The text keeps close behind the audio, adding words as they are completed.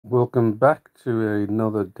Welcome back to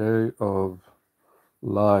another day of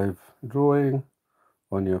live drawing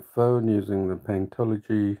on your phone using the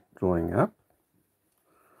Paintology drawing app.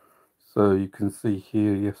 So you can see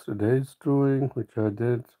here yesterday's drawing, which I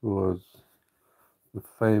did, was the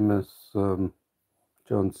famous John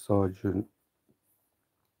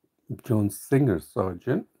Singer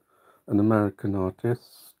Sargent, an American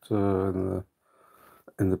artist in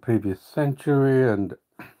the previous century, and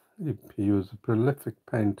he was a prolific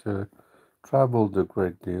painter, traveled a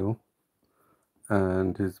great deal,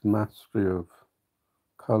 and his mastery of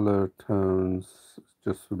color tones is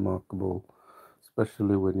just remarkable,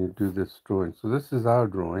 especially when you do this drawing. So this is our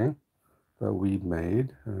drawing that we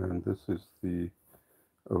made, and this is the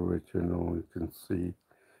original. You can see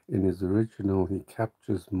in his original he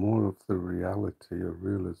captures more of the reality of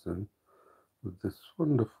realism with this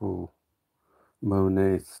wonderful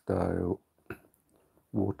Monet style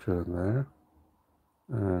water there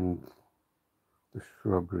and the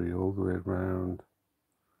shrubbery all the way around,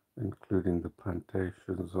 including the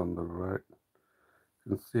plantations on the right. You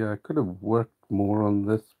can see I could have worked more on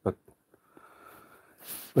this, but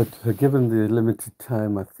given the limited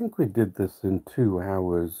time, I think we did this in 2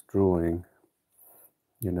 hours drawing,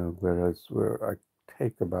 whereas where I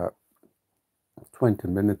take about 20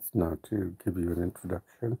 minutes now to give you an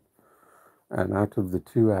introduction. And out of the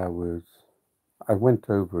 2 hours, I went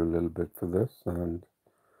over a little bit for this and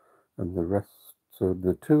the rest. So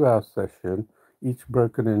the 2-hour session, each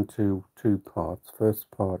broken into 2 parts. First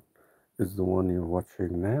part is the one you're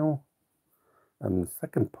watching now, and the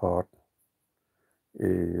second part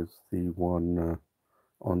is the one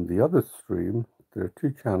on the other stream. There are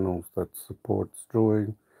 2 channels that supports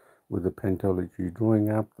drawing with the Paintology drawing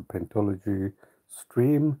app, the Paintology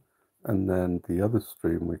stream, and then the other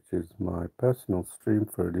stream, which is my personal stream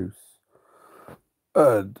for Reduce.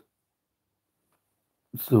 And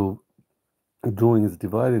so drawing is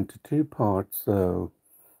divided into 2 parts, so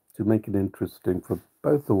to make it interesting for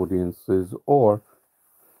both audiences, or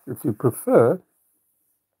if you prefer,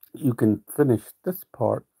 you can finish this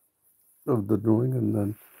part of the drawing and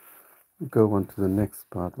then go on to the next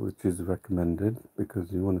part, which is recommended because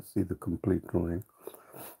you want to see the complete drawing.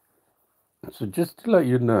 So just to let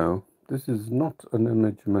you know, this is not an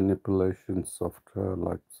image manipulation software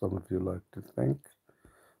like some of you like to think,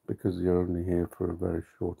 because you're only here for a very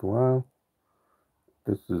short while.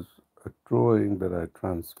 This is a drawing that I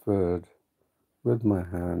transferred with my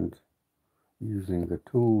hand using the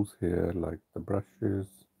tools here, like the brushes,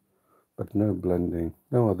 but no blending,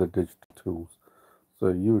 no other digital tools. So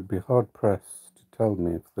you would be hard pressed to tell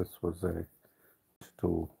me if this was a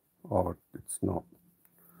digital art. It's not.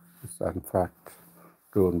 It's in fact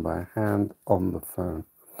drawn by hand on the phone.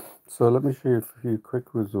 So let me show you a few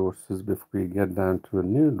quick resources before we get down to a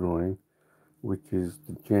new drawing, which is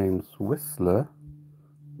the James Whistler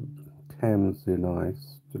Thames in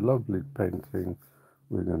Ice. It's a lovely painting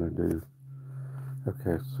we're going to do.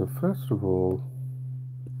 Okay, so first of all,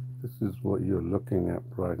 this is what you're looking at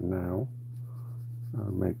right now. I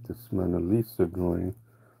made this Mona Lisa drawing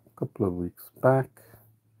a couple of weeks back.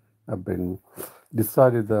 I've been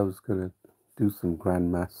decided that I was going to do some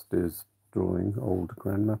grandmasters drawing, old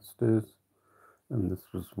grandmasters, and this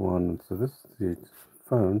was one. So this is the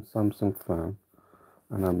phone, Samsung phone,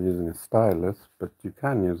 and I'm using a stylus, but you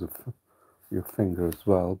can use your finger as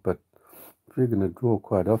well. But if you're going to draw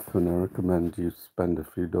quite often, I recommend you spend a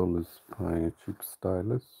few dollars buying a cheap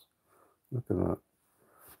stylus. Look at that.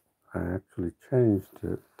 I actually changed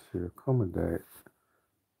it to accommodate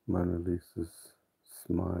Mona Lisa's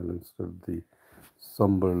smile instead of the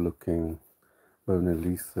somber looking Mona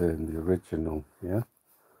Lisa in the original. Yeah,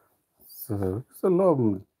 so it's a lot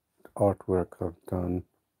of artwork I've done,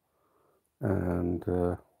 and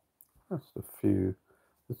just a few.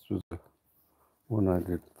 This was one I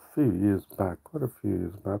did a few years back, quite a few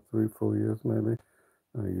years back, 3-4 years maybe.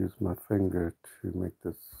 I used my finger to make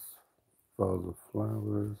this vase of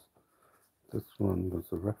flowers. This one was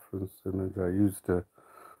a reference image. I used a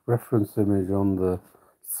reference image on the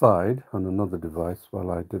side on another device while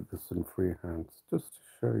I did this in freehand, just to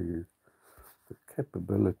show you the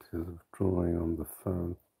capabilities of drawing on the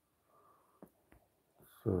phone.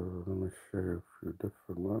 So let me show you a few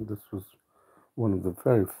different ones. This was one of the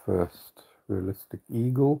very first realistic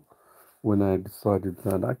eagle, when I decided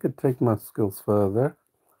that I could take my skills further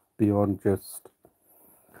beyond just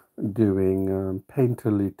doing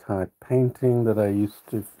painterly type painting that I used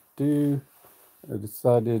to do. I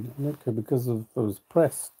decided, okay, because I was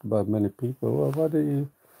pressed by many people, well, why don't you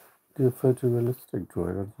do a photorealistic drawing?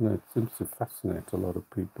 I don't know, it seems to fascinate a lot of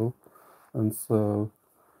people. And so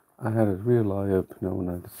I had a real eye-opener when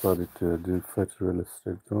I decided to do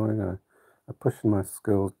photorealistic drawing. I pushed my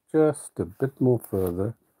skills just a bit more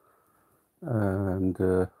further and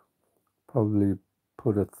probably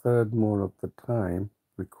put a third more of the time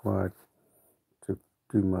required to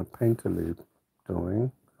do my painterly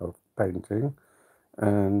drawing of painting,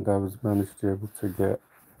 and I was managed to be able to get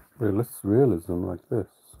realism like this.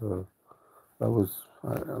 So that was,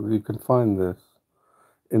 you can find this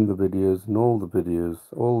in the videos, in all the videos,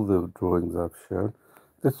 all the drawings I've shown.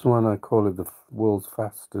 This one I call it the world's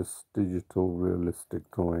fastest digital realistic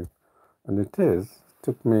drawing, and it is. It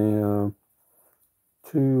took me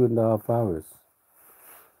 2.5 hours.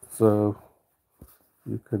 So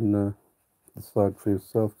you can decide for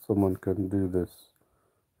yourself. Someone can do this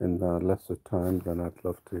in lesser time, then I'd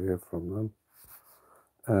love to hear from them.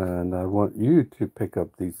 And I want you to pick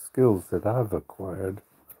up these skills that I've acquired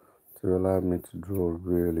to allow me to draw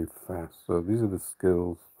really fast. So these are the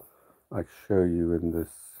skills I show you in this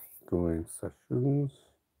drawing sessions.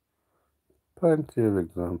 Plenty of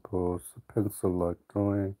examples, pencil-like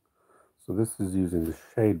drawing. So this is using the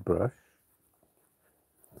shade brush.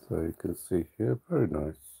 So you can see here, very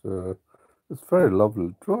nice. It's very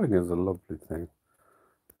lovely. Drawing is a lovely thing,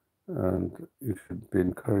 and you should be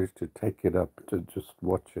encouraged to take it up to just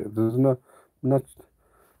watch it.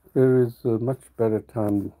 There is a much better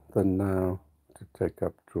time than now to take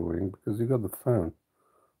up drawing because you got the phone.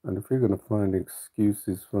 And if you're going to find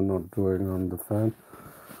excuses for not drawing on the phone,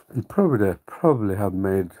 you probably have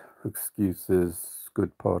made excuses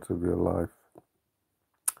good part of your life,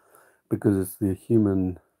 because it's the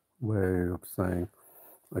human way of saying,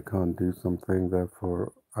 I can't do something,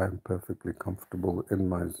 therefore I'm perfectly comfortable in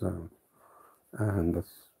my zone. And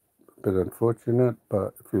that's a bit unfortunate,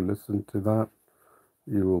 but if you listen to that,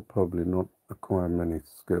 you will probably not acquire many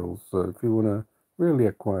skills. So if you want to really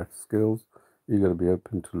acquire skills, you got to be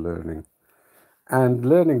open to learning. And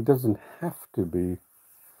learning doesn't have to be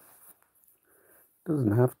difficult. It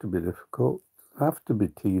doesn't have to be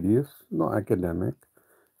tedious, not academic.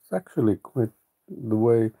 It's actually quite the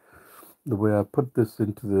way I put this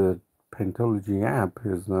into the Paintology app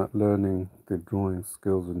is that learning the drawing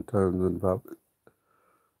skills in tones and values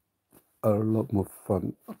are a lot more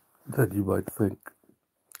fun than you might think.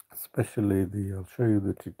 Especially I'll show you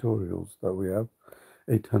the tutorials that we have,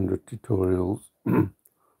 800 tutorials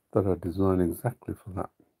that are designed exactly for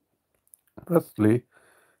that. Firstly,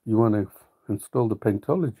 you want to install the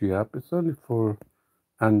Paintology app. It's only for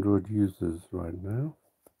Android users right now,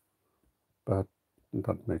 but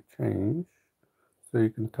that may change. So you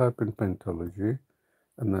can type in Paintology,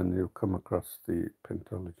 and then you'll come across the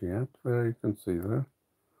Paintology app there. You can see there,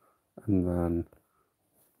 and then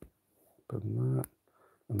open that,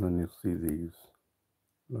 and then you'll see these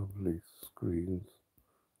lovely screens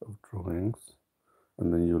of drawings,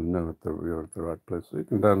 and then you'll know that you're at the right place. So you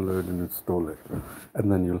can download and install it, and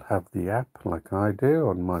then you'll have the app like I do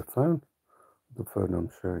on my phone, the phone I'm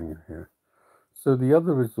showing you here. So the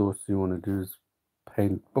other resource you want to do is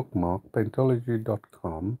bookmark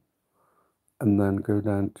paintology.com, and then go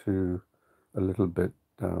down to a little bit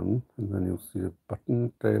down, and then you'll see a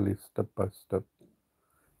button, daily step-by-step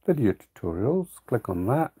video tutorials. Click on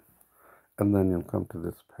that, and then you'll come to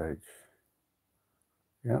this page.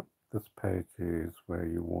 Yeah, this page is where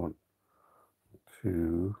you'll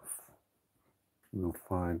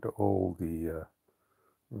find all the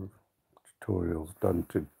tutorials done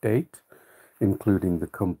to date, including the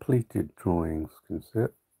completed drawings. Can you see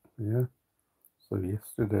it? Yeah. So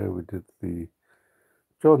yesterday we did the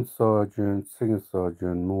John Sargent, Singer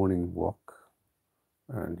Sargent morning walk,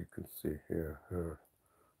 and you can see here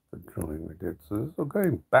the drawing we did. So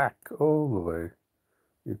going back all the way,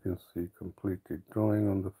 you can see completed drawing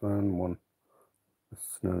on the phone. The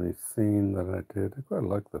snowy scene that I did. I quite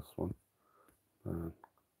like this one. A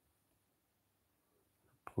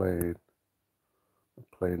plane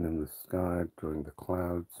in the sky, drawing the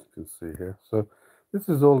clouds. You can see here. So this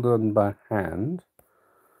is all done by hand.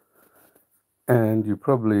 And you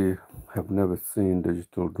probably have never seen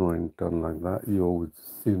digital drawing done like that. You always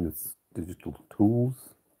assume it's digital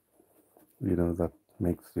tools, that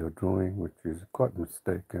makes your drawing, which is quite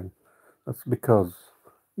mistaken. That's because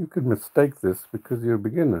you could mistake this because you're a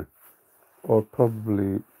beginner, or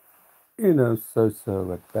probably,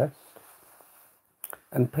 so-so at best,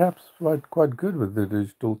 and perhaps quite good with the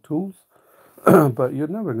digital tools, but you're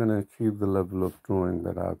never going to achieve the level of drawing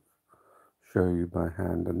that I've shown you by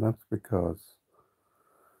hand, and that's because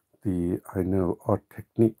I know art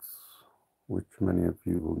techniques, which many of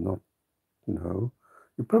you will not know.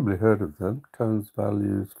 You've probably heard of them: tones,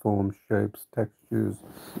 values, forms, shapes, textures,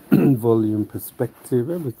 volume, perspective,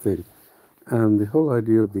 everything. And the whole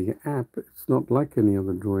idea of the app, it's not like any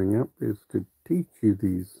other drawing app, is to teach you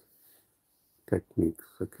these techniques,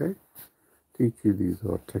 okay? Teach you these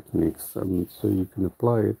art techniques, and so you can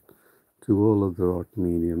apply it to all other art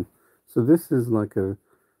medium. So this is like a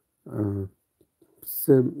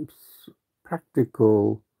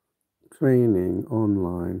practical training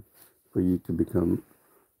online for you to become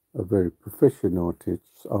a very proficient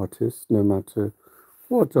artist, no matter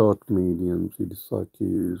what art mediums you decide to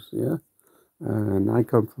use, yeah? And I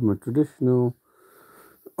come from a traditional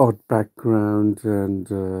art background,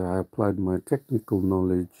 and I applied my technical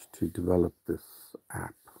knowledge to develop this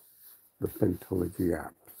app, the Paintology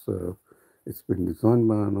app. So it's been designed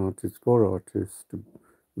by an artist for artists to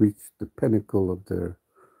reach the pinnacle of their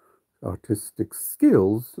artistic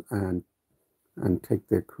skills and take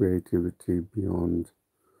their creativity beyond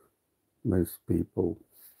most people.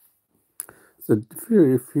 So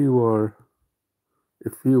if you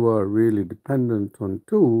are really dependent on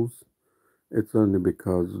tools, it's only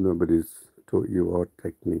because nobody's taught you art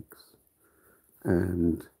techniques,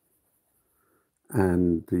 and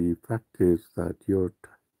the fact is that your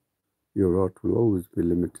art will always be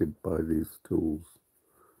limited by these tools,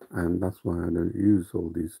 and that's why I don't use all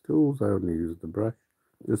these tools. I only use the brush,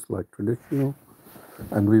 just like traditional,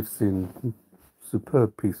 and we've seen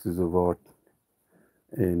superb pieces of art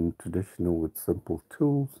in traditional with simple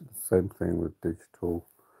tools. Same thing with digital.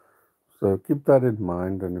 So keep that in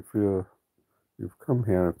mind, and if you've come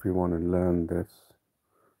here if you want to learn this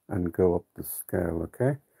and go up the scale,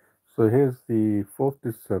 okay? So here's the 4th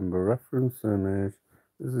December reference image.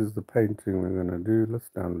 This is the painting we're going to do. Let's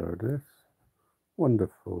download this.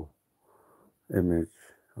 Wonderful image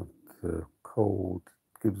of the cold.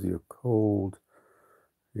 Gives you a cold,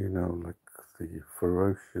 you know, like the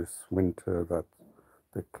ferocious winter that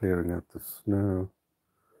they're clearing out the snow,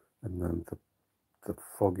 and then the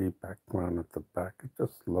foggy background at the back. It's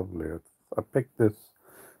just lovely. I picked this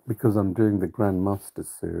because I'm doing the Grandmaster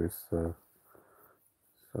series, so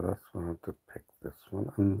that's why I have to pick this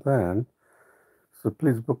one. And then, so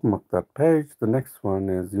please bookmark that page. The next one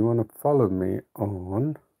is you want to follow me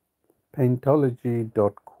on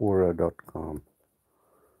paintology.quora.com.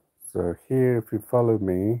 So here, if you follow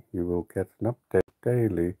me, you will get an update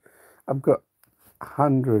daily. I've got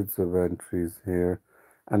hundreds of entries here,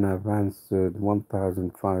 and I've answered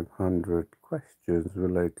 1,500 questions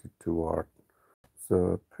related to art.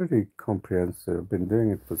 So pretty comprehensive. I've been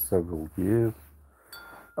doing it for several years.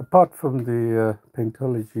 Apart from the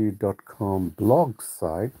paintology.com blog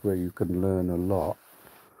site where you can learn a lot,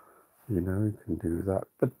 you know, you can do that.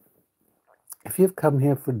 But if you've come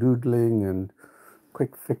here for doodling and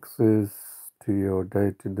quick fixes to your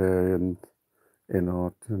day-to-day and in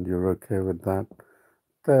art, and you're okay with that,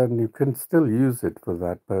 then you can still use it for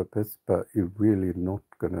that purpose, but you're only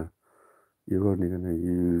gonna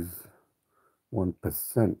use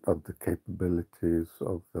 1% of the capabilities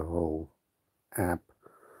of the whole app.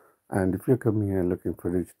 And if you're coming here looking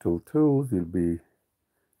for digital tools, you'll be,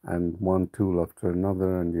 and one tool after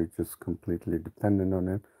another, and you're just completely dependent on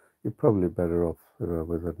it, you're probably better off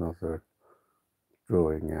with another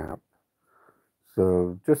drawing app.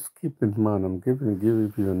 So just keep in mind, I'm giving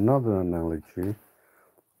you another analogy,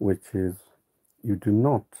 which is you do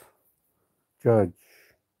not judge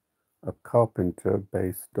a carpenter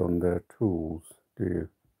based on their tools, do you?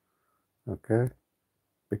 Okay?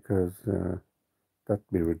 Because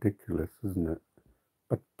that'd be ridiculous, isn't it?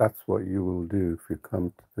 But that's what you will do if you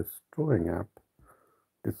come to this drawing app,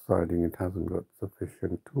 deciding it hasn't got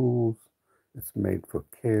sufficient tools, it's made for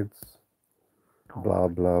kids, blah,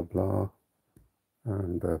 blah, blah,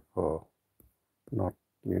 and therefore not,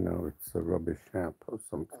 you know, it's a rubbish app or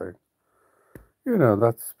something. You know,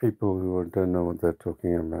 that's people who don't know what they're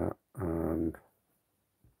talking about, and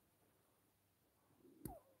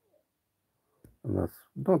that's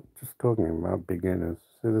not just talking about beginners.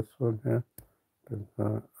 See this one here? There's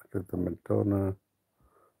that. I did the Madonna.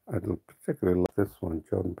 I particularly like this one,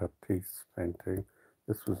 John Baptiste's painting.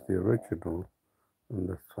 This was the original, and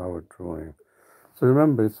that's our drawing. So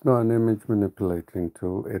remember, it's not an image manipulating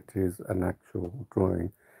tool, it is an actual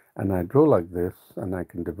drawing. And I draw like this, and I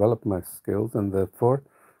can develop my skills, and therefore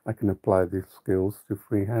I can apply these skills to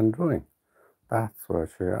freehand drawing. That's what I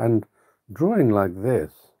show you. And drawing like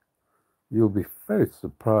this, you'll be very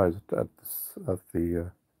surprised at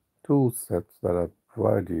the tool sets that I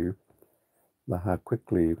provide you, how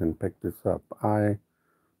quickly you can pick this up. I'm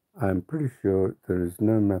pretty sure there is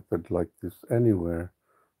no method like this anywhere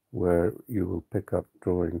where you will pick up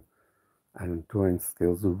drawing and drawing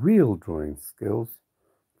skills, real drawing skills,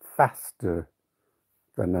 faster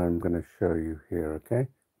than I'm going to show you here, okay?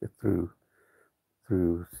 Through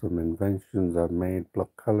through some inventions I've made,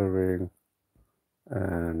 block coloring,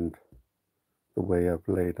 and the way I've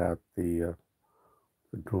laid out the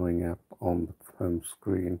drawing app on the home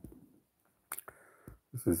screen.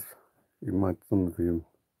 This is, some of you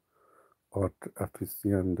art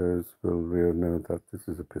aficionados will really know that this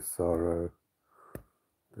is a Pissarro.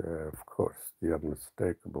 There, of course, the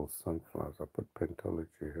unmistakable sunflowers. I put Paintology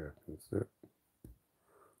here, you can see it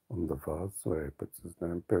on the vase where he puts his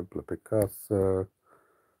name, Pablo Picasso.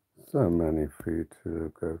 So many for you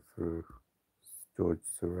to go through. George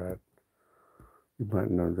Seurat. You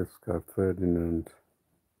might know this guy, Ferdinand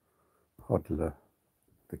Hodler,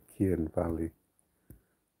 the Kian Valley.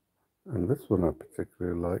 And this one I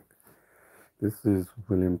particularly like. This is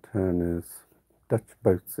William Turner's Dutch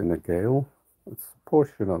Boats in a Gale. It's a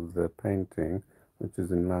portion of the painting, which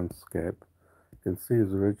is in landscape. You can see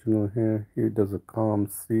his original here. He does a calm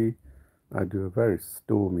sea. I do a very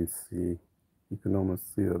stormy sea. You can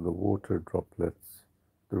almost see that the water droplets.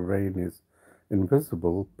 The rain is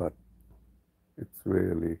invisible, but it's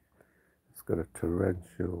got a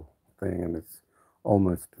torrential thing, and it's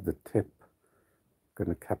almost to the tip, going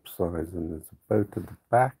to capsize, and there's a boat at the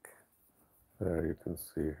back. There you can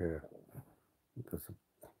see here. There's a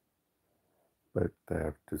boat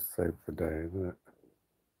there to save the day, isn't it?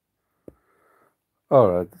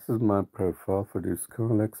 Alright, this is my profile for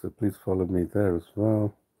Alex, so please follow me there as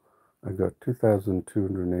well. I got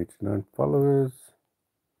 2,289 followers,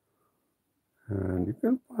 and you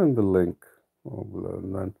can find the link all below.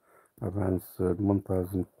 And then I've answered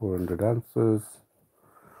 1,400 answers.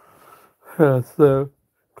 So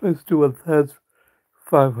close to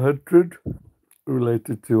 1,500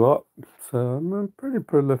 related to art. So I'm a pretty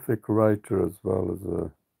prolific writer as well as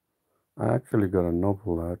I actually got a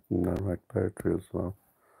novel out and I write poetry as well.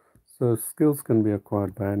 So skills can be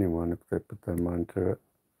acquired by anyone if they put their mind to it.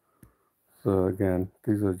 So again,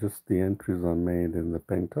 these are just the entries I made in the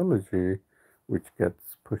Paintology, which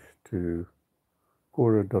gets pushed to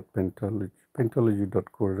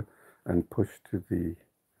Quora.paintology.quora and pushed to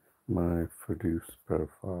my Produce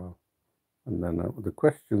profile. And then the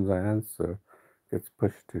questions I answer gets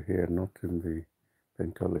pushed to here, not in the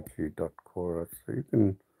Paintology.quora. So you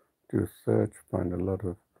can do a search, find a lot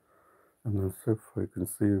of, and then so far you can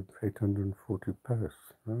see 840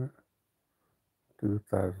 posts, right?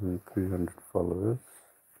 2,300 followers.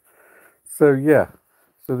 So yeah,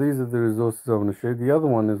 so these are the resources I want to show you. The other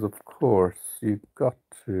one is, of course, you have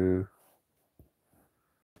to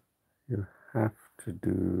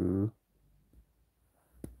do,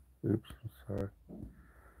 oops, I'm sorry,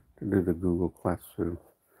 to do the Google Classroom.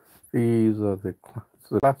 These are the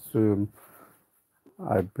classroom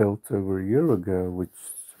I built over a year ago, which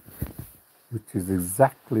is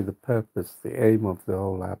exactly the purpose, the aim of the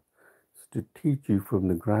whole app, is to teach you from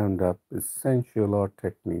the ground up essential art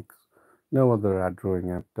techniques. No other ad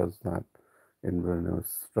drawing app does that in a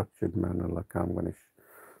structured manner like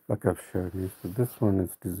I've shown you. So this one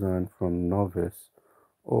is designed from novice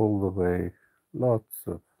all the way, lots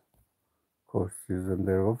of courses, and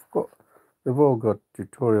they've all got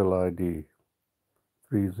tutorial ID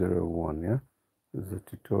 301, yeah? This is a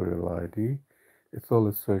tutorial ID. It's all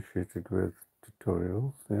associated with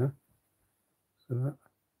tutorials, yeah?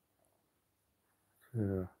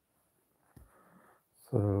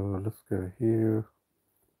 So let's go here.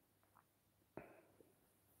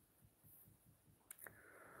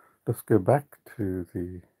 Let's go back to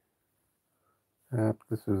the app.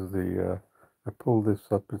 This is I pulled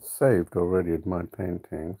this up. It's saved already in my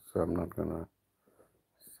painting, so I'm not gonna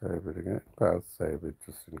save it again, but I'll save it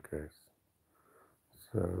just in case.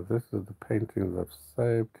 So this is the paintings I've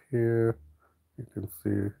saved here. You can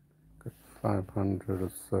see got 500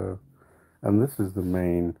 or so, and this is the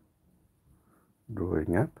main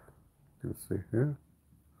drawing app. You can see here.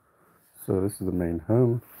 So this is the main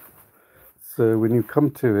home. So when you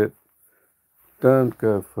come to it, don't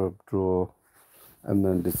go for draw and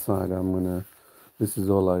then decide this is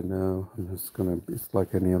all I know. It's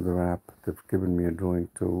like any other app. They've given me a drawing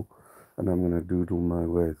tool and I'm gonna doodle my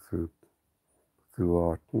way through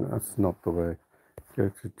art. That's not the way. Go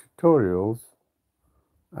to tutorials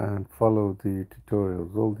and follow the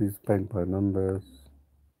tutorials. All these paint by numbers.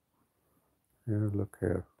 Here, look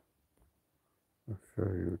here. I'll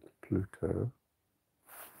show you Pluto.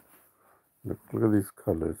 Look at these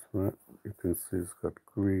colors, right? You can see it's got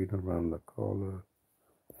green around the collar.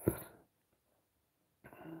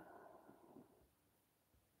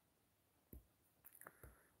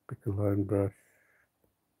 Pick a line brush.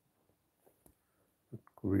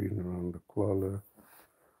 Green around the collar.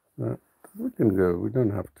 Right. We can go. We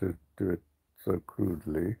don't have to do it so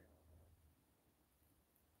crudely.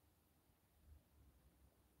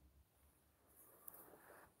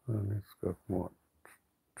 And it's got what?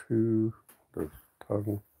 Two. There's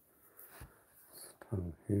tongue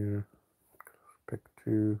here. Pick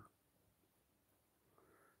two.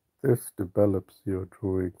 This develops your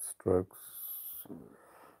drawing strokes.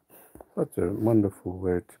 Such a wonderful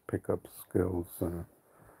way to pick up skills.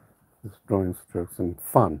 This drawing strokes and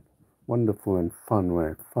fun. Wonderful and fun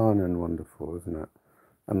way. Fun and wonderful, isn't it?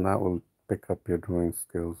 And that will pick up your drawing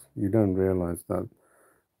skills. You don't realize that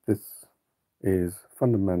this is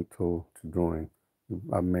fundamental to drawing.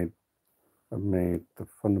 I've made the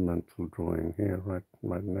fundamental drawing here, right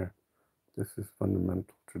there. This is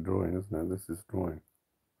fundamental to drawing, isn't it? This is drawing.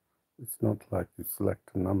 It's not like you select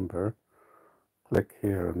a number, click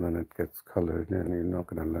here, and then it gets colored in. You're not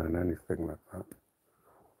going to learn anything like that.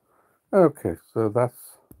 Okay, so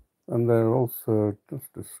that's, and there are also,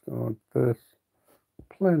 just discard this,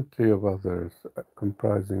 plenty of others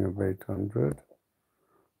comprising of 800.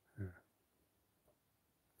 Yeah.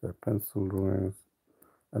 They're pencil drawings,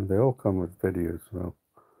 and they all come with videos as well.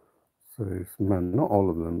 So it's, man, not all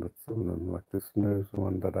of them, but some of them, like this nose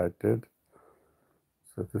one that I did.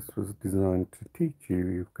 So this was designed to teach you.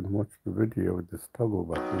 You can watch the video with this toggle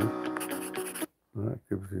button. That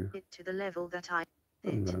gives you it to the level that I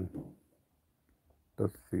did. And then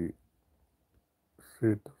does the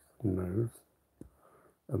nose,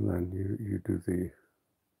 and then you do the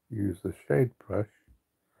use the shade brush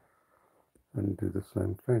and do the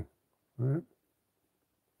same thing, right?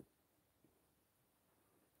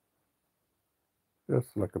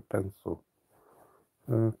 Just like a pencil.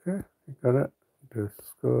 Okay, you got it.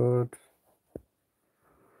 Discord.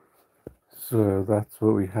 So that's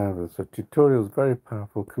what we have as a tutorial. Very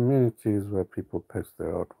powerful communities where people post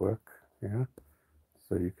their artwork. Yeah.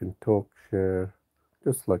 So you can talk, share,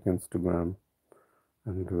 just like Instagram,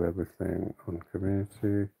 and do everything on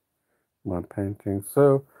community, my painting.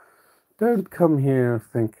 So don't come here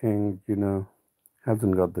thinking,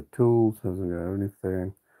 hasn't got the tools, hasn't got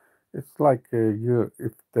anything. It's like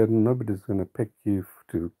if then nobody's going to pick you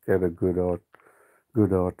to get a good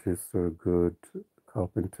artist or a good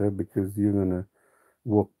carpenter, because you're going to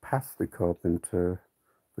walk past the carpenter,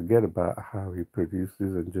 forget about how he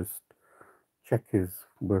produces, and just check his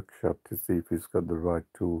workshop to see if he's got the right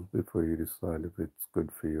tools before you decide if it's good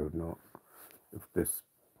for you or not. If this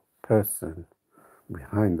person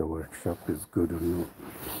behind the workshop is good or not.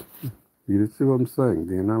 You see what I'm saying?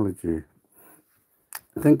 The analogy.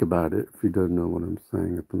 Think about it if you don't know what I'm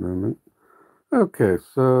saying at the moment. Okay,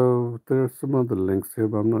 so there are some other links here,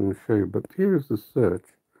 but I'm not going to show you. But here's the search.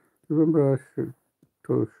 Remember I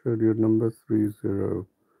showed you number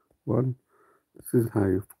 301? This is how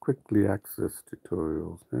you quickly access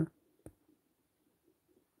tutorials. Yeah?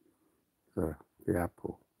 So, the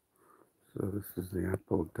apple. So this is the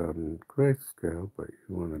apple done in grayscale, but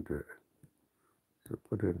you want to do it. So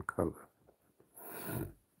put it in color.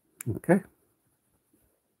 Okay.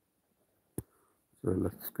 So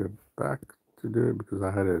let's go back to do it because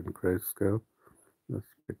I had it in grayscale. Let's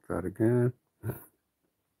pick that again.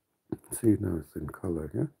 See, now it's in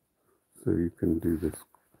color, yeah? So you can do this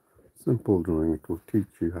simple drawing. It will teach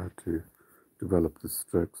you how to develop the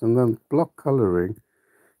strokes. And then block coloring,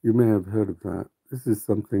 you may have heard of that. This is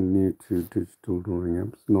something new to digital drawing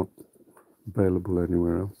apps, not available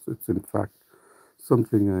anywhere else. It's in fact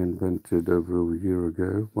something I invented over a year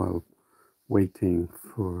ago while waiting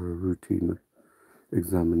for a routine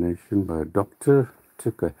examination by a doctor. It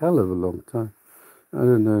took a hell of a long time. I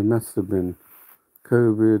don't know, it must have been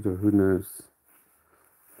COVID or who knows.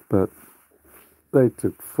 But they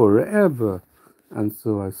took forever. And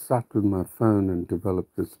so I sat with my phone and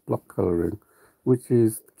developed this block coloring, which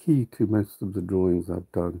is key to most of the drawings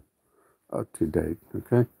I've done to date.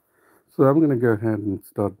 Okay. So I'm going to go ahead and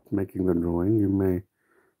start making the drawing. You may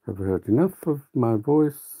have heard enough of my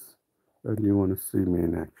voice and you want to see me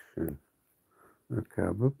in action. Okay,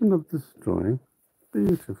 I've opened up this drawing.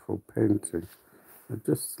 Beautiful painting. I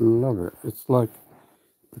just love it. It's like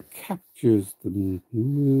it captures the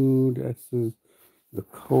mood, the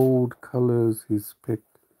cold colors he's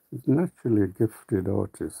picked. He's naturally a gifted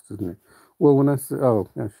artist, isn't he? Well, when I say,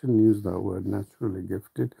 I shouldn't use that word, naturally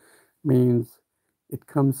gifted, means it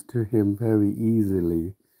comes to him very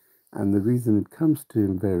easily. And the reason it comes to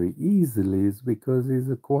him very easily is because he's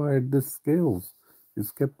acquired the skills.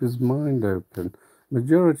 He's kept his mind open.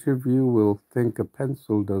 Majority of you will think a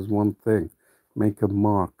pencil does one thing, make a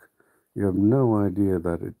mark. You have no idea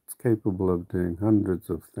that it's capable of doing hundreds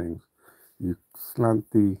of things. You slant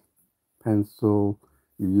the pencil,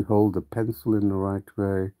 you hold the pencil in the right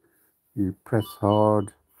way, you press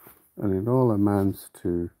hard, and it all amounts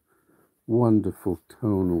to wonderful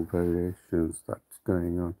tonal variations that's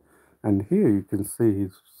going on. And here you can see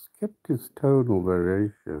he's kept his tonal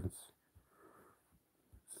variations.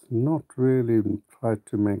 It's not really tried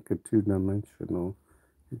to make it two-dimensional.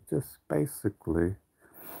 It just basically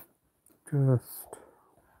just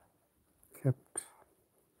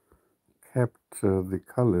kept the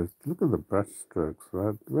colors. Look at the brush strokes,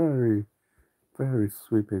 right? Very, very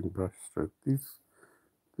sweeping brush strokes. These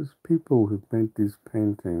people who paint these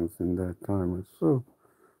paintings in their time are so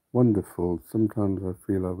wonderful. Sometimes I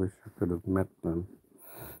feel I wish I could have met them,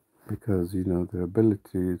 because their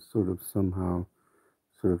ability sort of somehow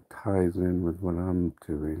sort of ties in with what I'm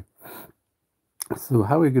doing. So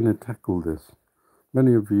how are we going to tackle this?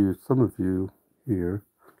 Many of you, some of you here,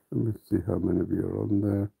 let me see how many of you are on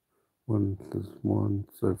there. There's one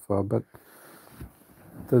so far, but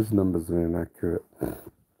those numbers are inaccurate.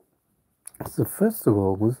 So first of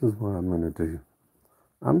all, this is what I'm going to do.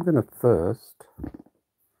 I'm going to first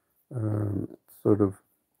sort of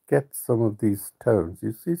get some of these tones.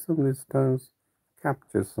 You see some of these tones?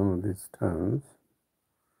 Capture some of these tones.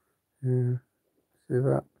 Yeah, see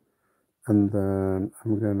that? And then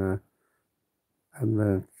I'm gonna, and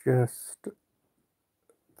then just,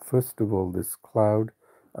 first of all, this cloud,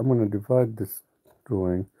 I'm gonna divide this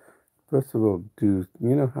drawing. First of all,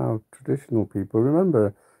 how traditional people,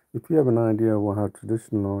 remember, if you have an idea of how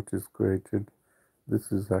traditional art is created,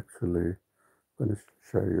 this is actually going to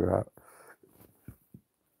show you how.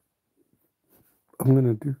 I'm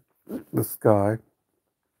going to do the sky,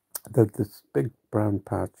 then this big brown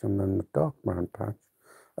patch, and then the dark brown patch,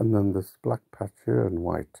 and then this black patch here, and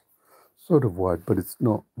white. Sort of white, but it's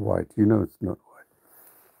not white. It's not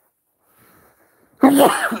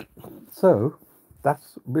white. So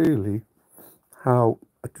that's really how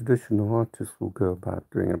a traditional artist will go about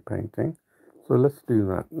doing a painting. So let's do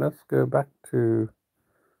that. Let's go back to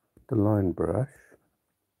the line brush.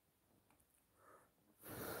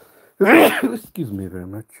 Excuse me very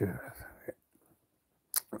much.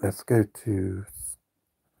 Let's go to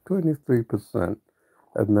 23%,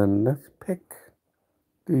 and then let's pick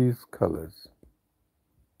these colors.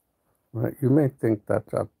 Right? You may think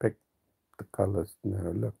that I've picked the colors.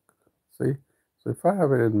 No, look. See? So if I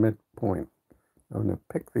have it in midpoint, I'm going to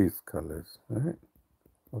pick these colors, right,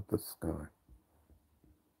 of the sky.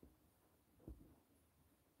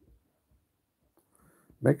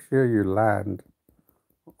 Make sure you land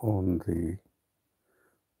on the,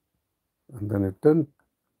 and then don't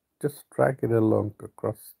just drag it along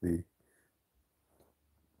across the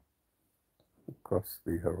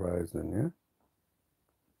horizon, yeah.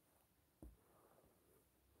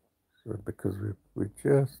 So because we're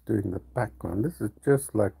just doing the background, this is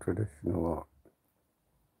just like traditional art.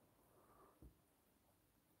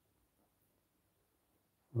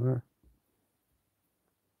 Right.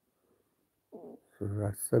 So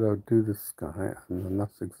I said I'll do the sky, and then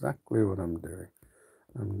that's exactly what I'm doing.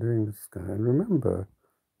 I'm doing the sky, and remember,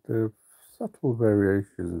 there are subtle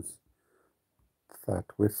variations that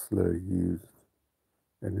Whistler used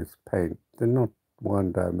in his paint. They're not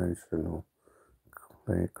one-dimensional,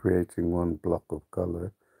 creating one block of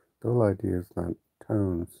color. The whole idea is that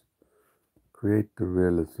tones create the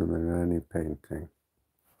realism in any painting.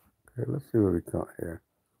 Okay, let's see what we got here.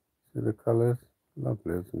 See the colors?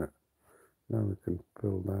 Lovely, isn't it? Now we can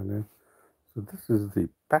fill that in. So this is the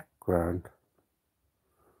background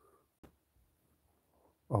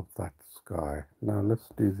of that sky. Now let's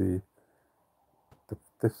do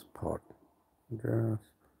this part.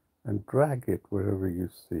 Just, and drag it wherever you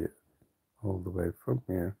see it. All the way from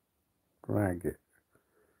here. Drag it.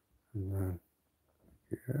 And then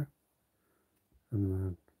here. And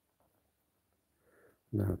then,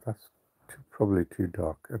 no, that's probably too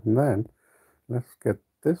dark. And then let's get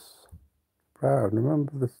this brown.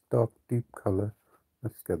 Remember this dark deep color?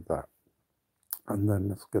 Let's get that. And then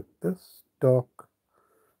let's get this dark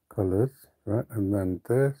colors, right? And then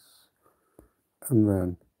this, and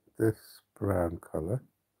then this brown color,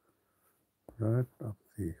 right, of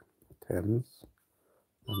the Thames.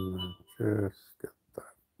 And then just get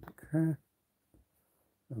that, okay?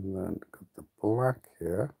 And then got the black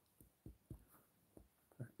here,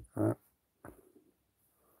 like that.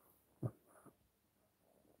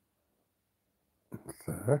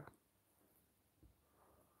 There.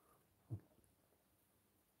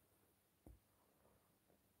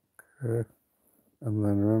 Okay. And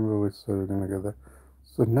then remember we said we're going to get that.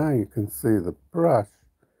 So now you can see the brush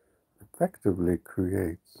effectively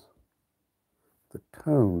creates the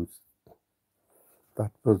tones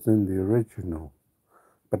that was in the original,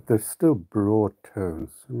 but they're still broad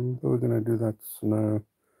tones. Remember we're going to do that snow,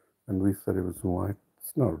 and we said it was white.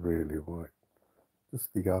 It's not really white,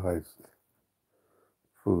 just the eyes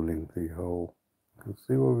fooling the whole. You can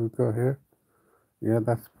see what we've got here. Yeah,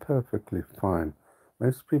 that's perfectly fine.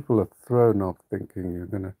 Most people are thrown off thinking you're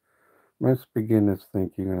gonna, most beginners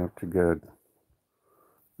think you're gonna have to get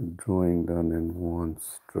a drawing done in one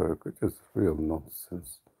stroke, which is real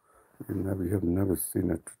nonsense. You have never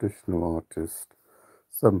seen a traditional artist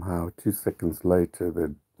somehow 2 seconds later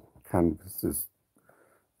the canvas is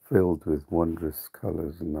filled with wondrous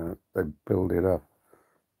colors and that they build it up.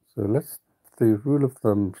 So let's, the rule of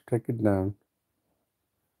thumb, take it down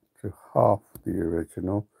to half the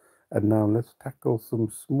original. And now let's tackle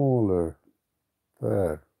some smaller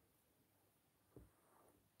there.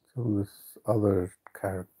 Some of this other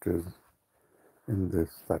characters in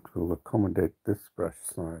this that will accommodate this brush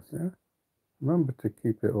size, yeah? Remember to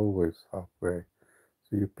keep it always halfway.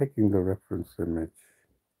 So you're picking the reference image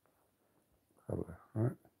color,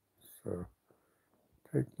 right? So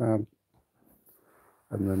take that,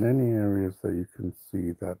 and then any areas that you can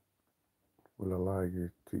see that will allow you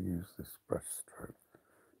to use this brush stroke.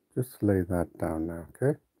 Just lay that down now,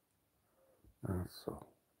 okay? So,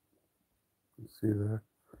 you see there?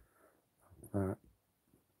 That.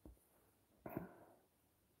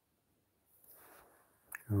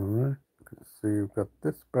 Alright, you can see you've got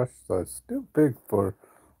this brush size, still big for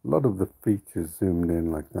a lot of the features zoomed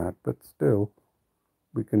in like that, but still,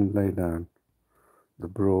 we can lay down the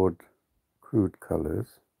broad, crude colors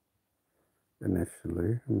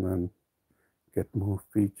initially, and then get more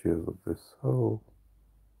features of this whole.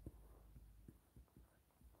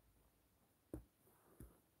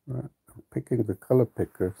 Right, I'm picking the color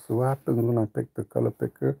picker. So what happens when I pick the color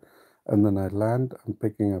picker and then I land, I'm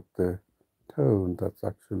picking up the tone that's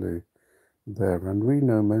actually there. And we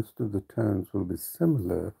know most of the tones will be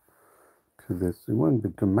similar to this. It won't be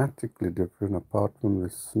dramatically different apart from the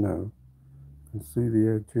snow. You can see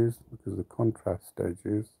the edges because the contrast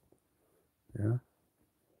edges. Yeah.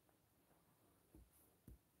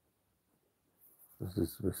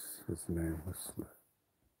 This is his name, Whistler.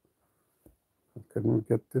 Can we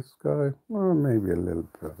get this guy? Well, maybe a little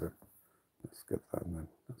better. Let's get that then.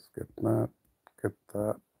 Let's get that. Get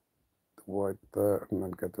that. The white there, and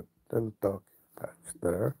then get a little dark patch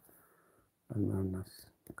there. And then let's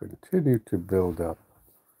continue to build up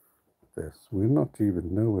this. We're not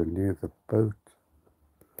even nowhere near the boat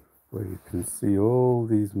where you can see all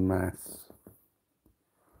these masts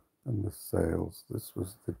and the sails. This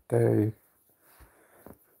was the day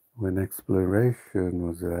when exploration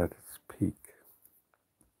was at its peak.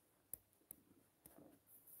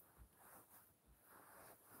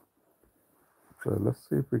 So let's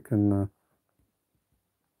see if we can,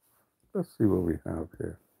 let's see what we have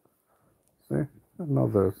here. See,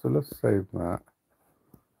 another, so let's save that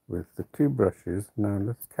with the two brushes. Now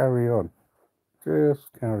let's carry on,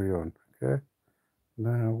 just carry on, okay?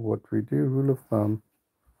 Now what we do, rule of thumb,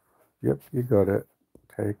 yep, you got it.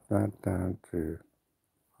 Take that down to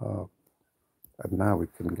half. And now we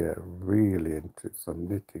can get really into some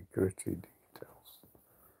nitty gritty details.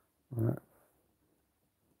 All right.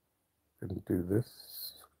 Can do this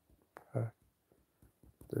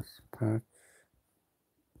patch.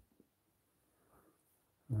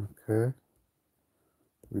 Okay.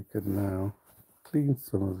 We can now clean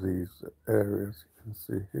some of these areas you can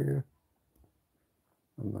see here.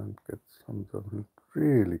 And then get some of them,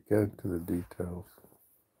 really get into the details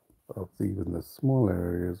of even the small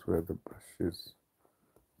areas where the brushes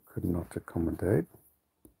could not accommodate.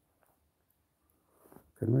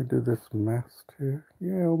 Can we do this mast here?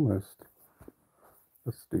 Yeah, almost.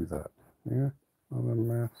 Let's do that. Yeah, another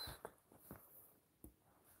mast.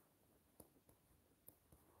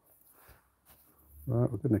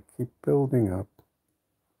 Right, we're going to keep building up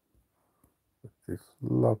with these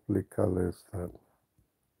lovely colors that,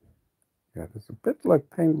 yeah, it's a bit like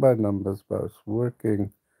paint by numbers, but it's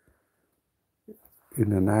working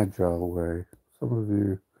in an agile way. Some of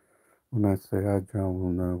you, when I say agile,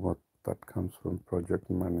 will know what that comes from project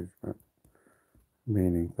management,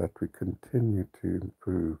 meaning that we continue to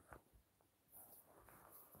improve.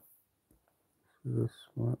 So this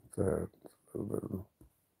one there, a little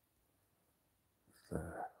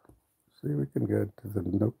there. See, we can get to the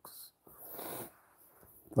nooks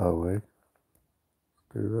that way. Let's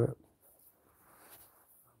do that.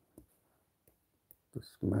 This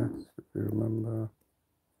mask, if you remember,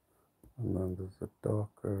 and then there's a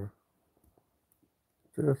darker.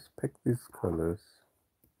 Just pick these colors.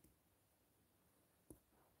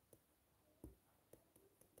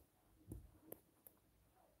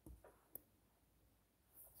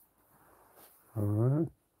 All right.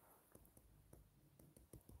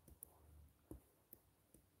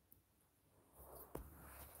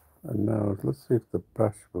 And now let's see if the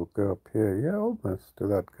brush will go up here. Yeah, almost to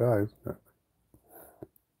that guy, isn't it?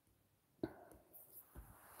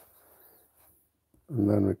 And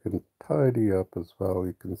then we can tidy up as well.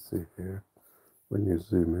 You can see here when you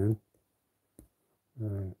zoom in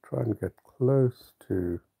and try and get close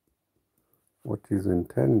to what is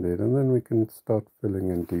intended, and then we can start filling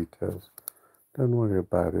in details. Don't worry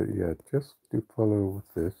about it yet, just do follow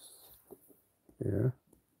with this. Yeah,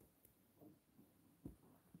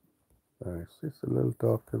 nice. It's a little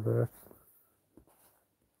darker there.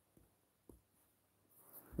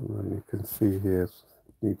 And then you can see here it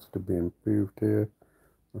needs to be improved here.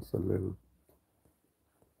 That's a little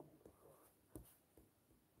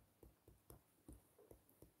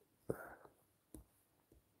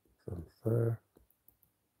some there.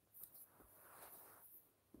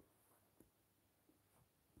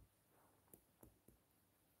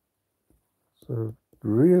 So the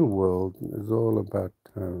real world is all about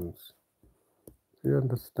tones. If you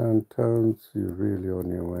understand tones, you're really on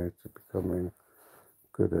your way to becoming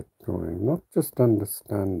good at drawing. Not just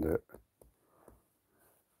understand it.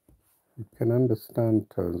 You can understand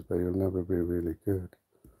tones, but you'll never be really good.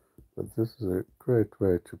 But this is a great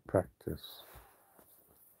way to practice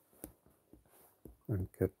and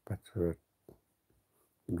get better at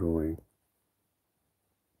drawing.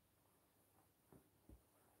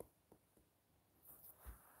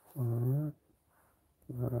 Alright.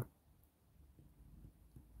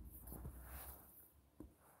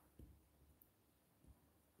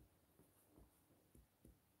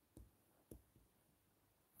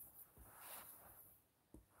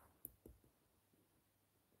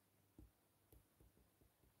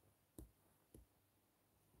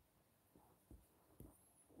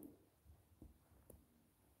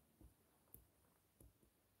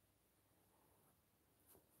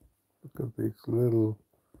 Look at these little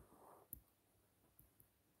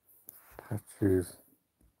patches.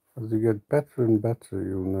 As you get better and better,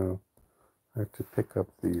 you'll know how to pick up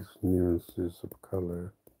these nuances of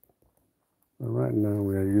color. And right now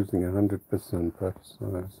we are using 100% brush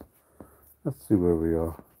size. Let's see where we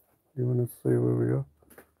are. You want to see where we are?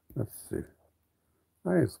 Let's see.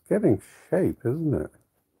 Ah, it's getting shape, isn't it?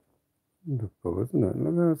 Wonderful, isn't it?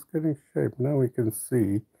 Look how it's getting shape. Now we can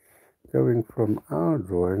see going from our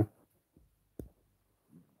drawing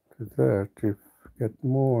to there to get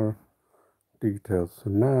more details. So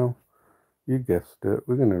now, you guessed it,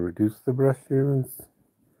 we're going to reduce the brush even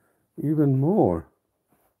more.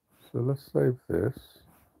 So let's save this.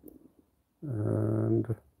 And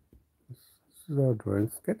this is our drawing.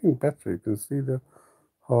 It's getting better. You can see the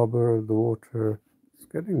harbor of the water. It's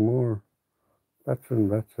getting more better and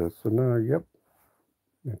better. So now, yep,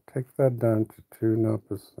 take that down to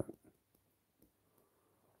 2.5%.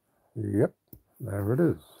 Yep, there it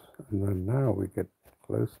is. And then now we get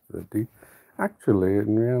close to the D. Actually,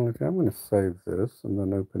 in reality, I'm going to save this and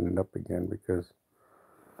then open it up again because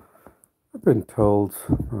I've been told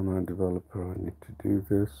by my developer I need to do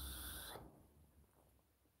this.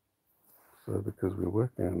 So because we're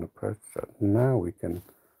working on a approach that now we can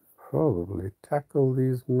probably tackle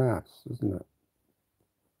these maths, isn't it?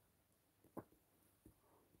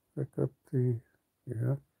 Pick up the,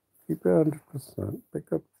 yeah, keep it 100%.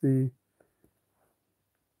 Pick up the,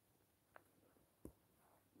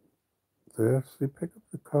 there, see, pick up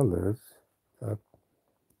the colors that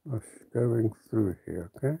are going through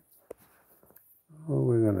here, okay? What are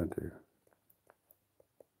we gonna do?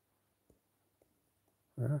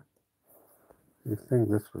 Yeah? You think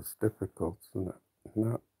this was difficult, isn't it?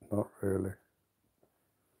 No, not really.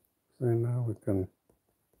 So now we can,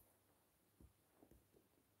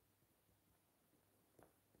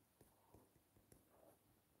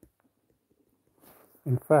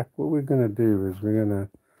 in fact, what we're gonna do is we're gonna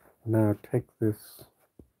now take this,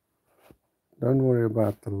 don't worry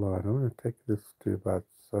about the light, I'm gonna take this to about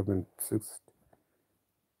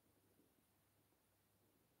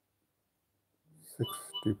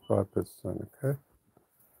 65%, okay?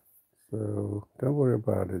 So don't worry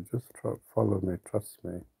about it, just follow me, trust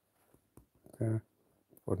me, okay?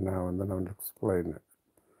 For now, and then I'll explain it.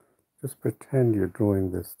 Just pretend you're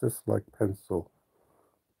drawing this just like pencil.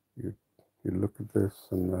 You look at this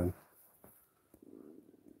and then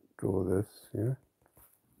draw this, yeah?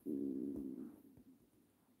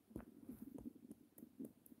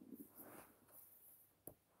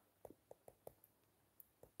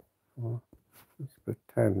 Well, just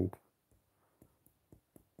pretend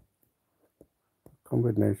a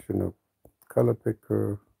combination of color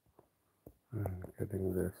picker and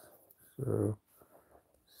getting this. So,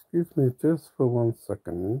 excuse me just for 1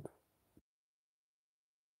 second.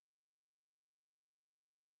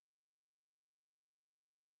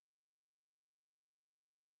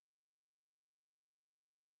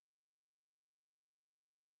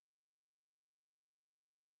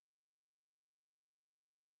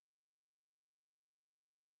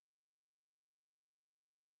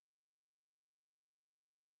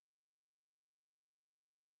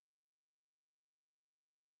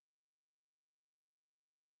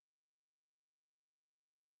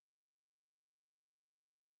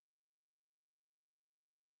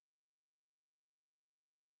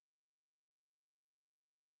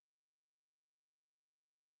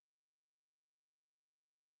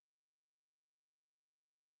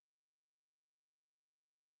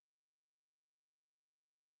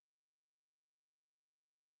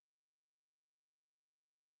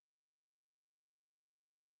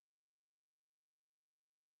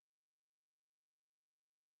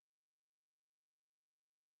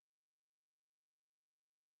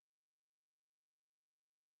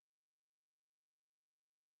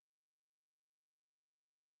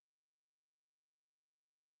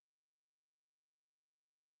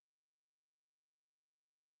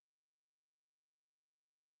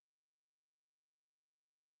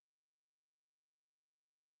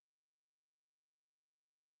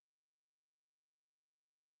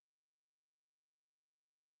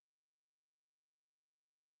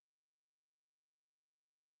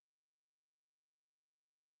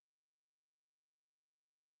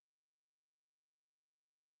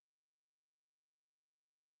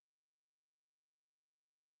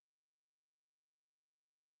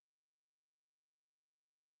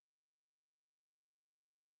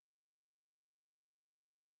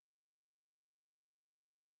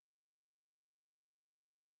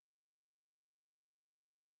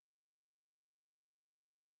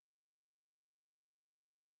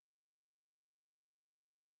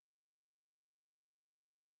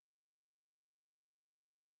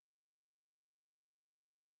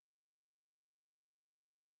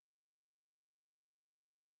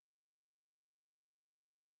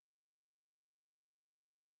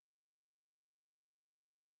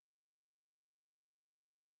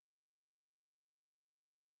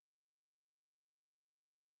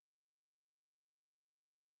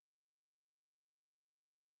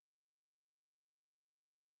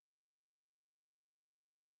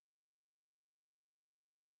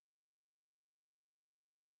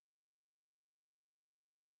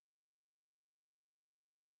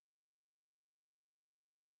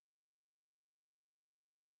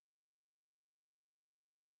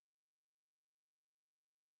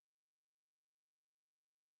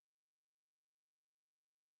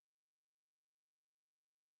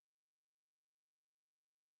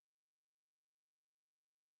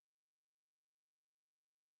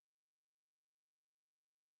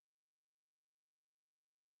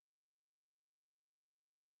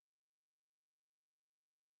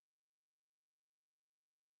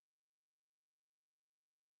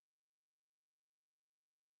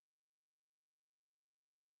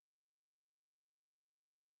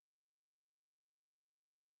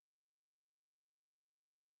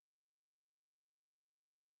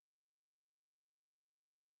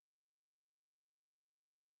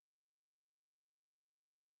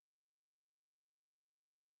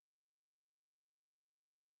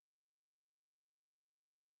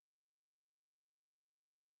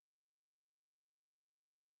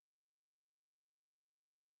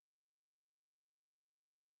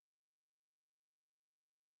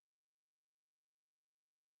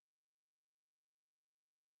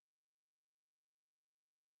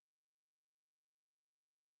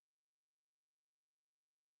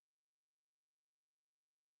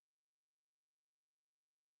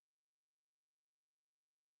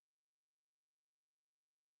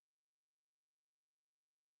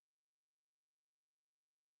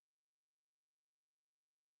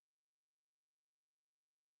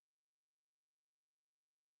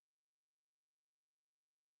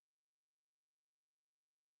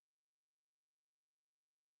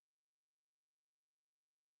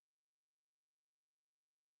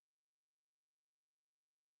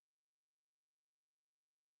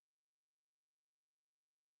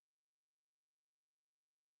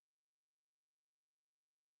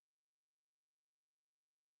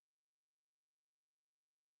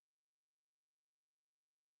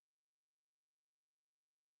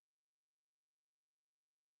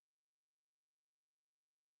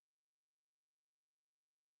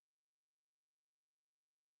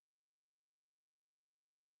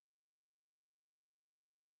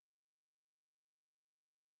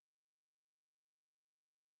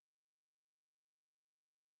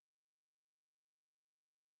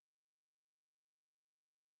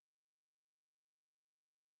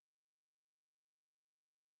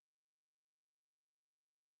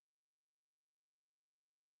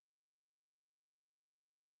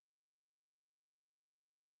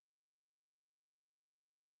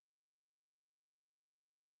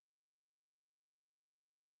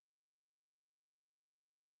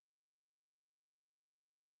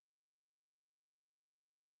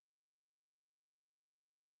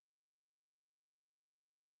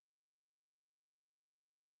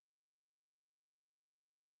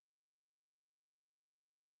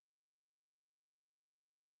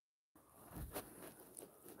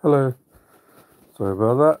 Hello, sorry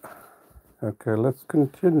about that. Okay, let's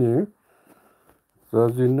continue. So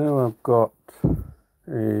as you know, I've got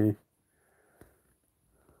a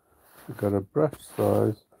brush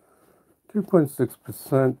size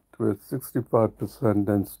 2.6% with 65%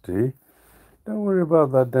 density. Don't worry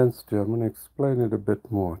about that density, I'm going to explain it a bit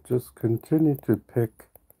more. Just continue to pick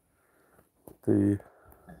the,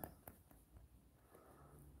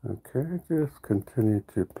 just continue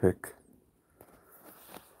to pick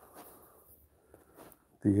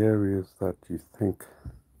the areas that you think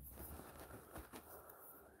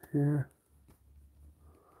here.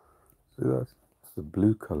 See, that's the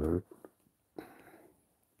blue color.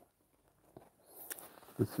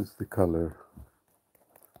 This is the color.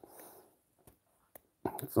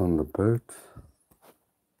 It's on the boat.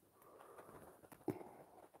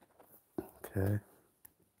 Okay.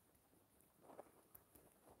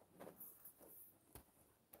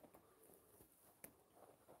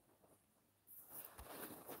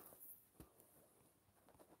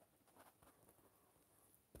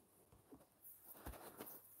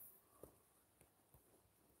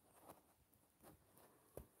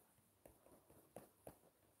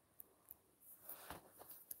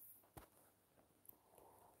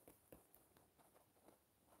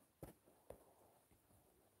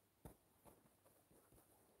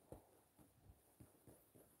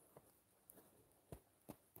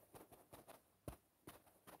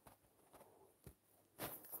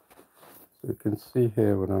 So you can see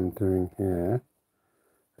here what I'm doing here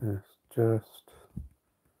is just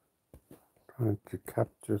trying to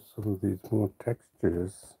capture some of these more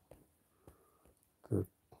textures that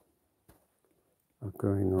are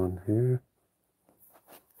going on here.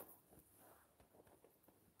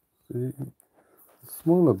 See, the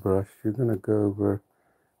smaller brush, you're going to go over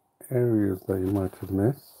areas that you might have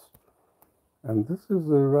missed. And this is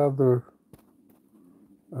a rather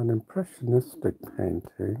an impressionistic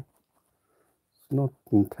painting. It's not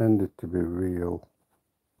intended to be real.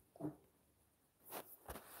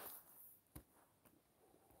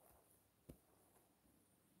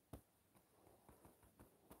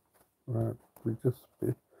 Right, we just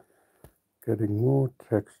be getting more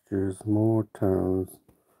textures, more tones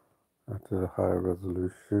at a higher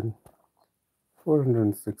resolution.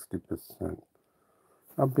 460%.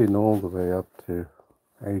 I've been all the way up to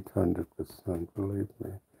 800%, believe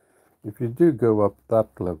me. If you do go up that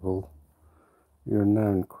level, you're now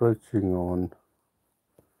encroaching on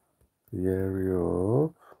the area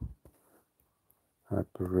of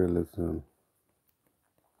hyperrealism.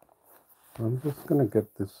 I'm just going to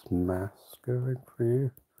get this mask going for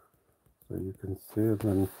you so you can see it.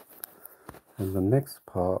 Then in the next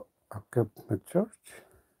part, I'll get my church.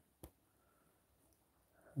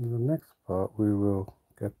 In the next part, we will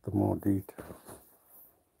get the more details.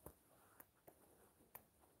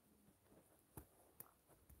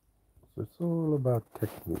 So it's all about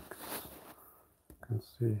techniques. You can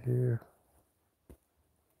see here.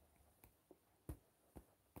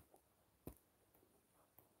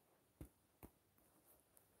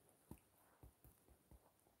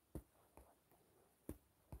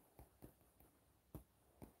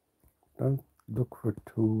 Don't look for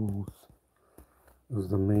tools as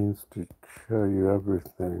the means to show you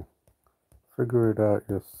everything. Figure it out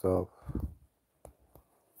yourself.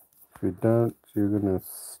 If you don't, you're going to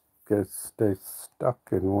stay stuck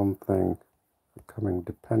in one thing, becoming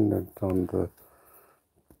dependent on the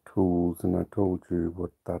tools, and I told you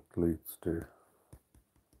what that leads to.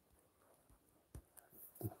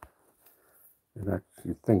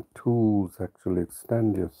 You think tools actually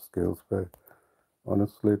extend your skills, but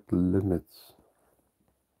honestly it limits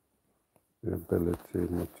your ability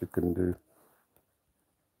and what you can do.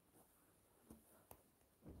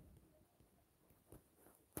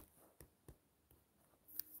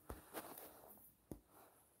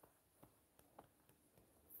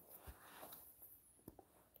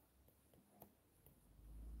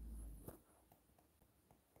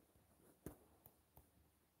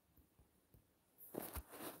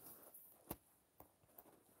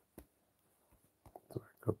 So I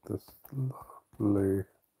got this lovely,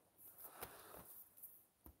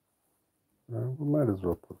 we might as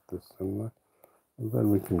well put this in there, and then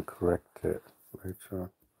we can correct it later on.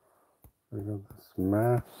 I got this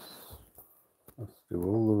mass, let's do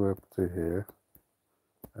all the way up to here,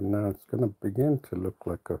 and now it's going to begin to look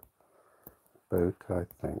like a boat, I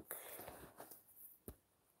think.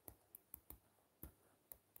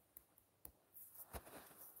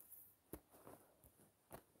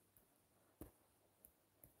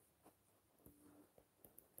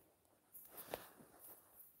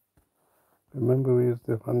 Remember, we used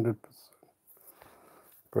the 100%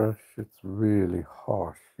 brush, it's really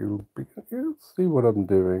harsh. You'll see what I'm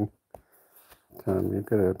doing. You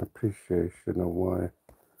get an appreciation of why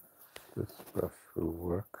this brush will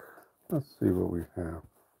work. Let's see what we have.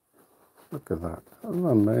 Look at that. Isn't that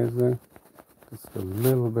amazing? Just a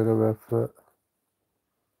little bit of effort.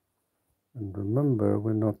 And remember,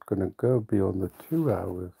 we're not going to go beyond the 2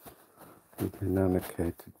 hours we've been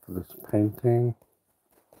allocated for this painting.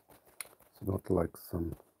 It's not like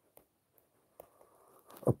some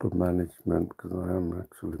upper management, because I am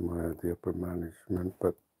actually the upper management,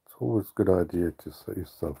 but it's always a good idea to set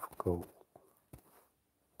yourself a goal.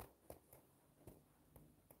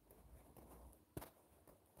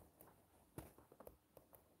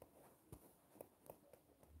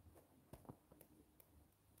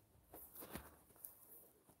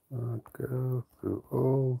 I'd go through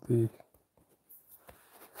all the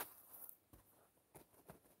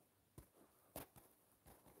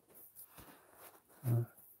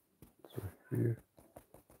so here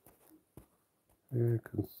you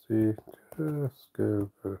can see, just go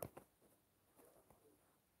over.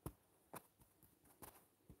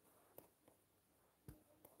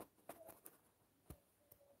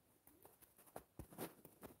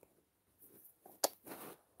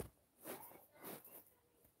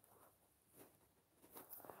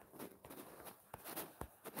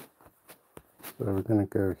 So we're going to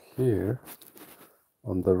go here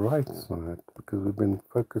on the right side, because we've been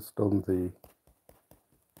focused on the,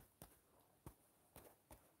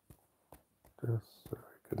 just so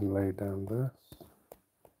we can lay down this,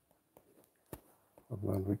 and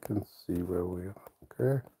then we can see where we are.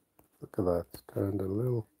 Okay, look at that, it's turned a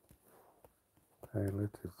little pale.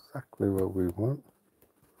 It's exactly what we want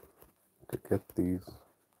to get these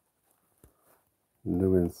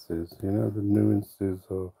nuances, you know, the nuances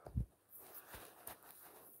of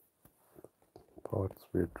parts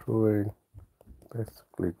we're drawing.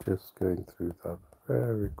 Basically just going through that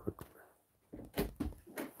very quickly.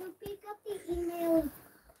 Pick up the email.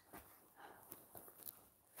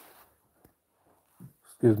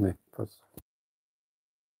 Excuse me, first.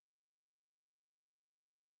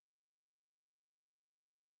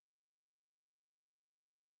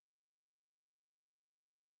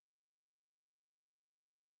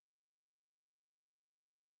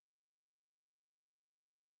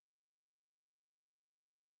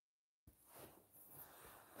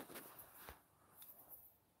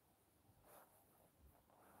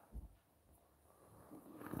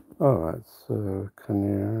 Alright, so can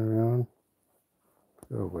you hurry on?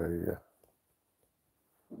 Go away, yeah.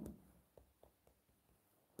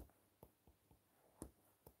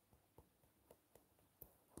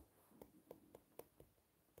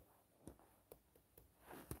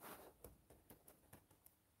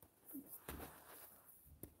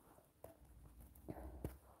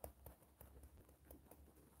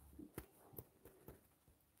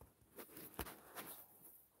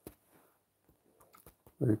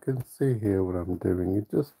 You can see here what I'm doing.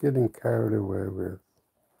 You're just getting carried away with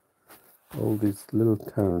all these little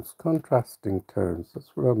tones, contrasting tones.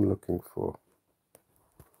 That's what I'm looking for.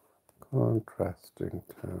 Contrasting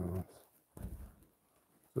tones.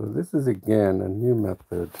 So this is again a new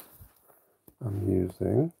method I'm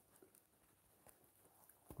using,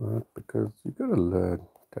 right? Because you've got to learn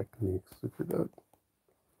techniques. If you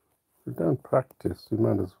don't practice, you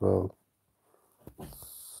might as well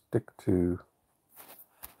stick to.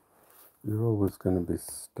 You're always going to be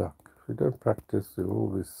stuck. If you don't practice, you're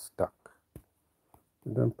always stuck. If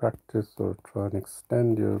you don't practice or try and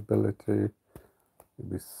extend your ability,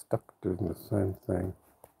 you'll be stuck doing the same thing.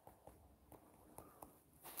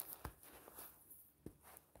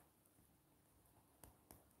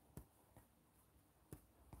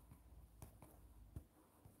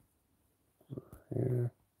 Yeah.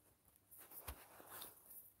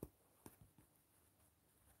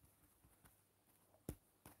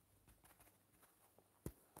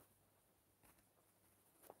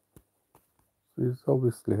 So he's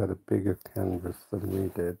obviously had a bigger canvas than we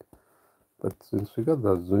did, but since we got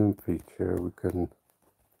the zoom feature, we can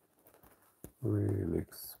really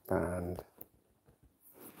expand.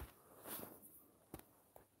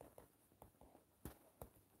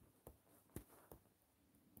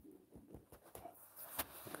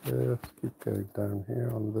 Okay, let's keep going down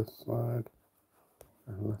here on this side,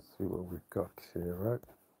 and let's see what we've got here, right?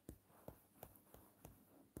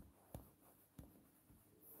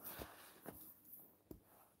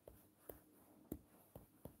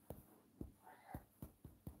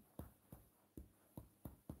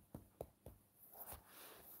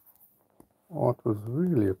 Art was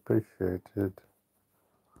really appreciated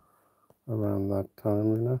around that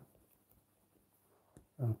time, you know.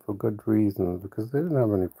 And for good reason, because they didn't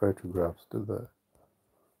have any photographs, did they?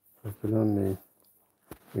 They could only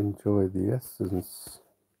enjoy the essence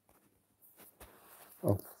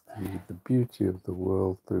of the beauty of the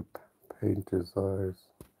world through painter's eyes.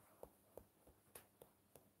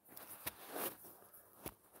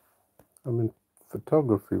 I mean,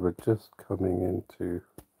 photography was just coming into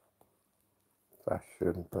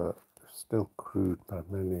fashion, but still crude by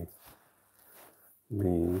many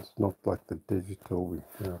means, not like the digital we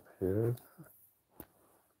have here.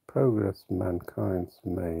 Progress mankind's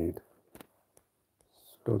made.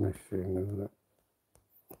 Astonishing, isn't it?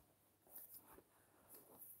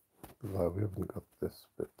 Although we haven't got this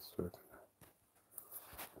bit, so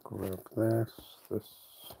grab this,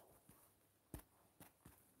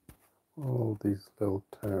 all these little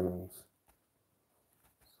tones.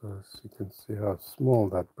 So as you can see how small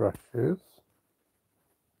that brush is.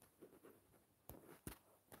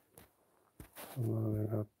 And then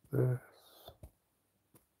we have this.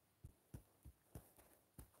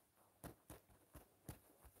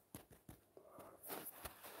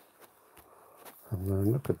 And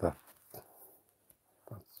then look at that.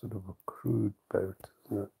 That's sort of a crude boat,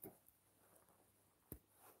 isn't it?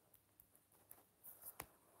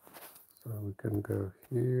 So we can go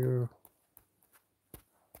here.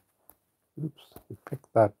 Oops, we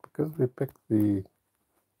picked that because we picked the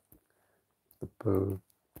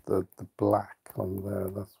black on there.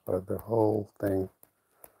 That's why the whole thing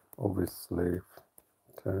obviously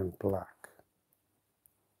turned black.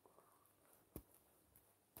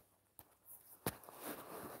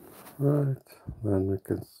 Right, then we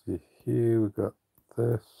can see here we got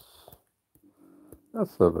this.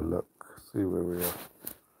 Let's have a look, see where we are.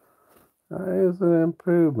 That is an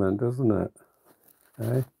improvement, isn't it?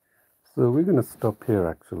 Okay, so we're going to stop here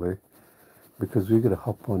actually, because we're going to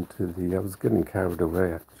hop onto the, I was getting carried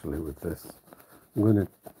away actually with this. We'll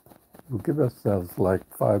give ourselves like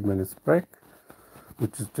 5 minutes break,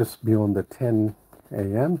 which is just beyond the 10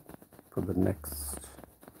 a.m. for the next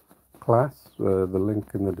class. The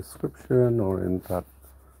link in the description or in that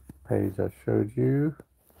page I showed you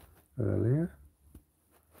earlier.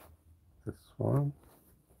 This one,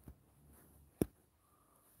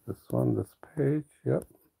 this page, yep.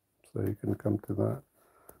 So you can come to that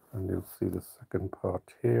and you'll see the second part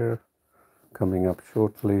here coming up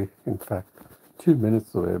shortly. In fact, 2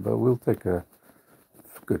 minutes away, but we'll take a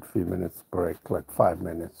good few minutes break, like 5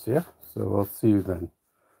 minutes, yeah? So I'll see you then.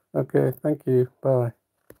 Okay, thank you, bye.